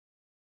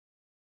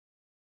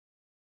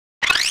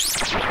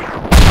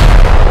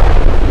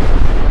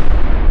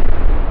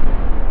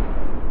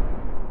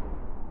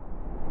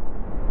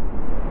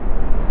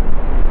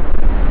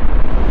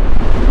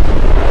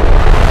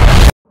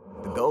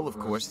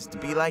resources to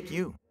be like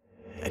you,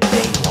 a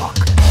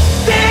daywalker.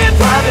 Stand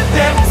by the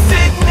devil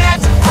sitting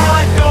at your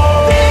front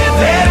door.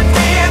 Let him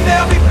in,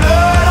 there'll be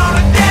blood on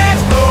the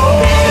dance floor.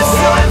 The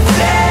sun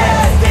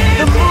sets,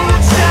 the moon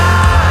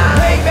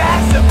shines.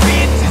 Payback's a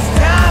bitch, it's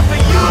time for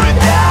you to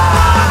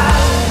die.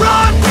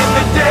 Run with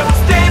the devil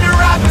standing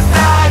right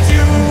beside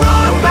you.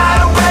 No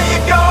matter where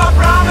you go, I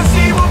promise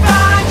he will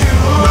find you.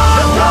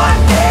 Run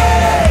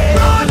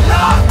dead, run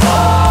locked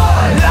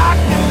on,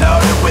 locked and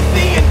loaded with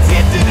the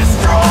intent to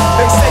destroy.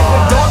 They say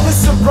when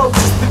darkness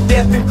approaches, the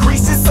death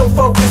increases. So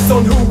focus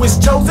on who is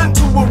chosen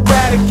to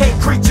eradicate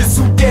creatures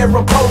who dare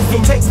oppose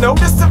him. Takes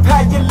notice of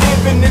how you're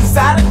living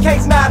inside a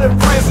cage, not a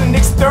prison.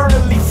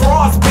 Externally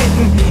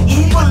frostbitten,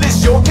 evil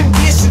is your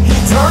condition.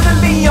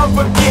 Eternally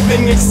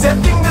unforgiving,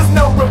 accepting there's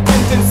no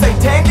repentance.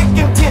 Satanic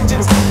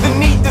intentions, the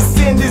need to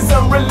sin is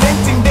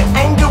unrelenting. The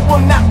anger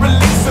will not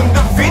release him.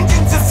 The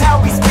vengeance is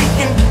how he's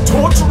speaking.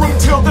 Torture him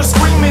till they're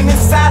screaming.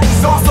 Inside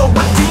he's also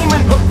a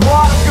demon, a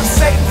product of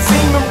Satan's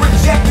semen.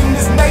 Rejecting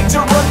his nature,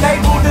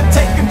 unable to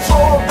take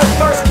control of the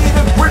thirst. Get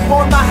a grip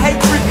on my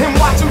hatred and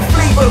watch him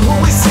flee. But who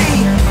is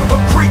he? A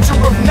creature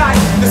of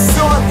night. The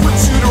sun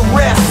puts you to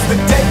rest. The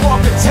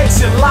daywalker takes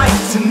your life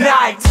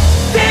tonight.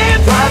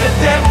 Stand by the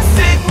devil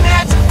sitting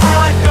at your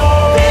front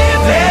door.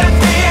 Let him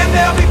in,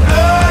 there'll be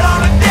blood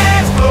on the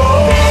dance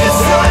floor. The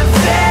sun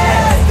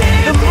sets,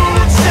 the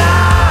moon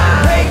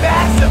shines.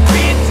 Payback's a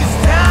bitch, it's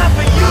time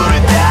for you to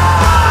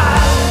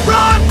die.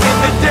 Run with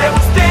the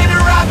devil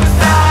standing right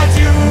beside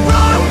you.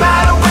 No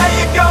matter where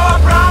you go, I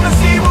promise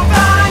he will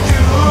find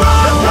you.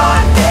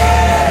 Run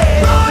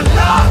dead, run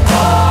locked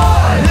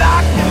on,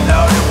 locked and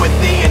loaded with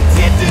the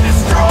intent to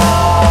destroy.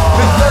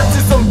 The thirst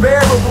is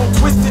unbearable,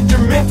 twisted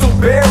your mental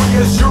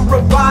barriers. You're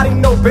a body,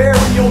 no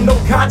burial, no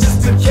conscience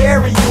to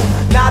carry you.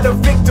 Not a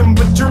victim,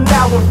 but you're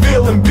now a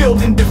villain,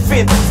 building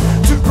defenses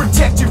to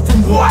protect you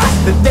from what?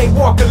 The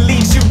daywalker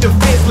leaves you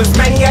defenseless.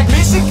 Maniac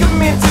mission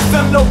commences,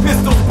 unload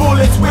pistols,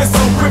 bullets,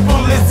 whistle,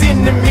 cripple his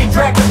enemy,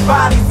 drag his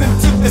bodies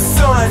into the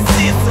sun.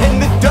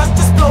 And the dust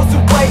explodes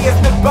away as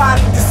the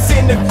body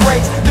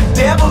disintegrates. The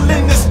devil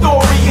in the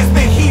story is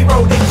the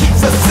hero that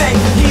keeps us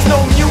safe. He's no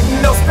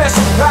mutant, no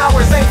special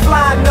powers, ain't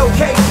flying no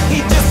cape.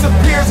 He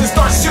disappears and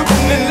starts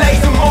shooting and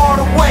lays them all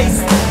to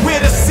waste.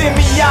 With a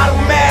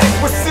semi-automatic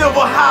with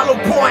silver hollow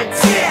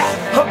points. Yeah,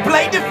 a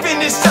blade to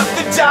finish up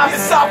the job.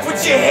 It's off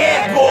with your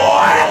head,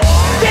 boy.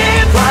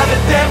 Stand by the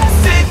devil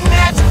sitting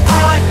at your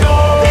front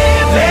door.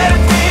 Let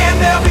him in,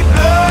 there'll be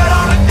blood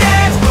on the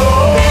dance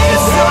floor. The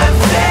sun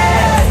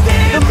sets,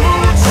 the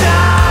moon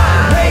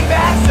shines.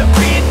 Payback's a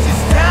bitch,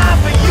 it's time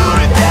for you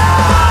to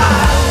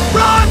die.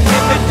 Run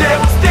with the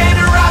devil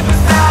standing right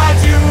beside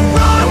you.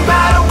 No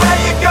matter where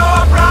you go,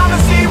 I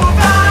promise he will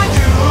find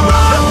you.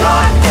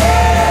 Run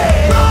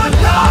dead, run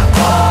locked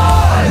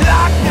on,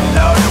 locked and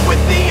loaded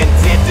with the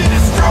intent to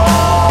destroy.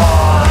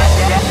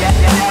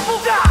 Devil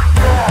die,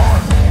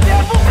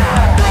 devil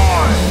die, what? Die,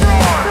 what?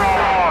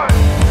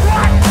 What?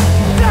 Devil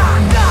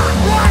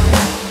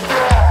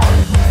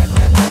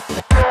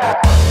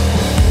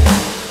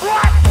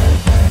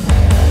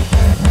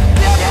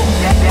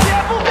die, devil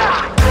what?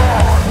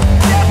 Die,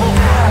 what? Devil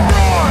what?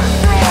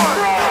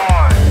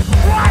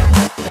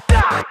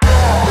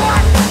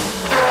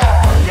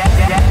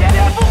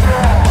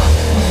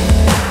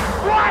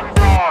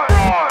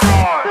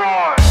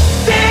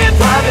 Stand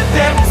by the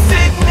devil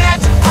sitting at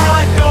your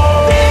front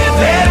door.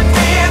 Let him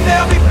in,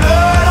 there'll be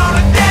blood on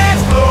the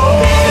dance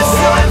floor. The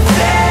sun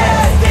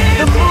sets,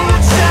 the moon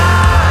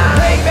shines.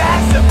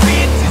 Payback's a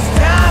bitch, it's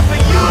time for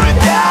you to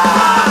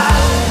die.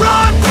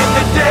 Run with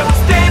the devil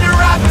standing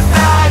right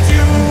beside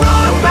you. No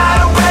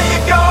matter where you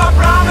go, I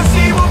promise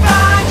he will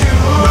find you.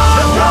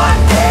 Run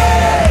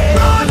dead,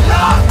 run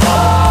locked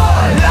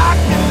on,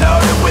 locked and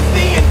loaded with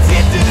the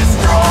intent to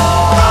destroy.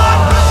 What?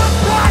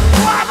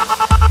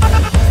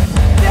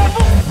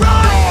 Devil,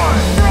 run!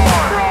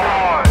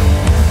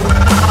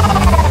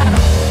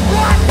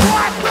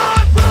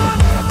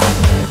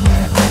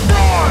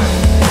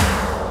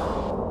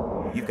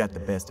 You've got the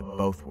best of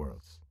both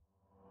worlds.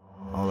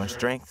 All our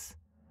strengths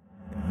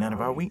and none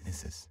of our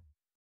weaknesses.